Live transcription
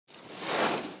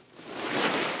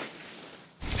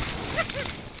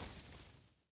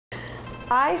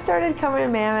I started coming to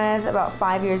Mammoth about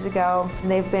 5 years ago.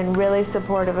 They've been really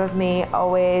supportive of me,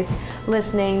 always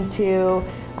listening to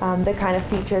the kind of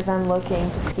features I'm looking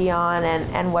to ski on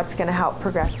and what's going to help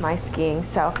progress my skiing.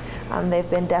 So they've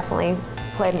been definitely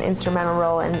played an instrumental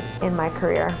role in my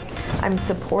career. I'm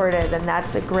supported, and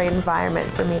that's a great environment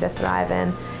for me to thrive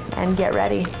in and get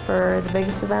ready for the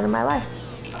biggest event of my life.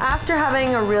 After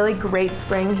having a really great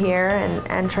spring here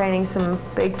and training some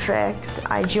big tricks,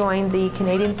 I joined the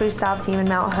Canadian freestyle team in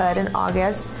Mount Hood in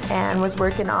August and was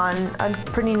working on a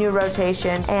pretty new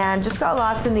rotation and just got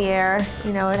lost in the air.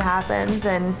 You know, it happens,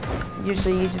 and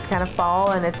usually you just kind of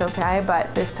fall and it's okay,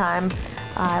 but this time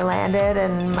I landed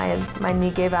and my knee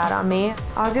gave out on me.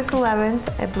 August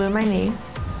 11th, I blew my knee.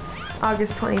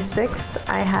 August 26th,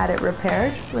 I had it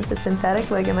repaired with a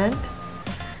synthetic ligament.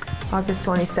 August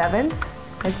 27th,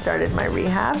 I started my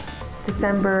rehab.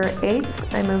 December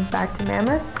 8th, I moved back to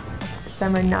Mammoth.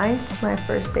 December 9th, my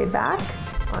first day back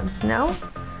on snow.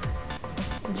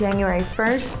 January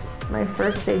 1st, my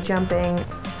first day jumping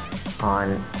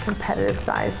on competitive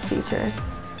sized features.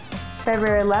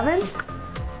 February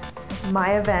 11th,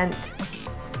 my event,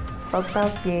 slopestyle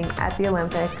skiing at the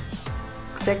Olympics,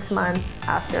 6 months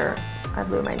after I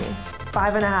blew my knee.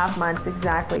 5.5 months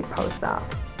exactly post-op.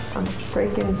 I'm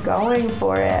freaking going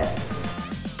for it.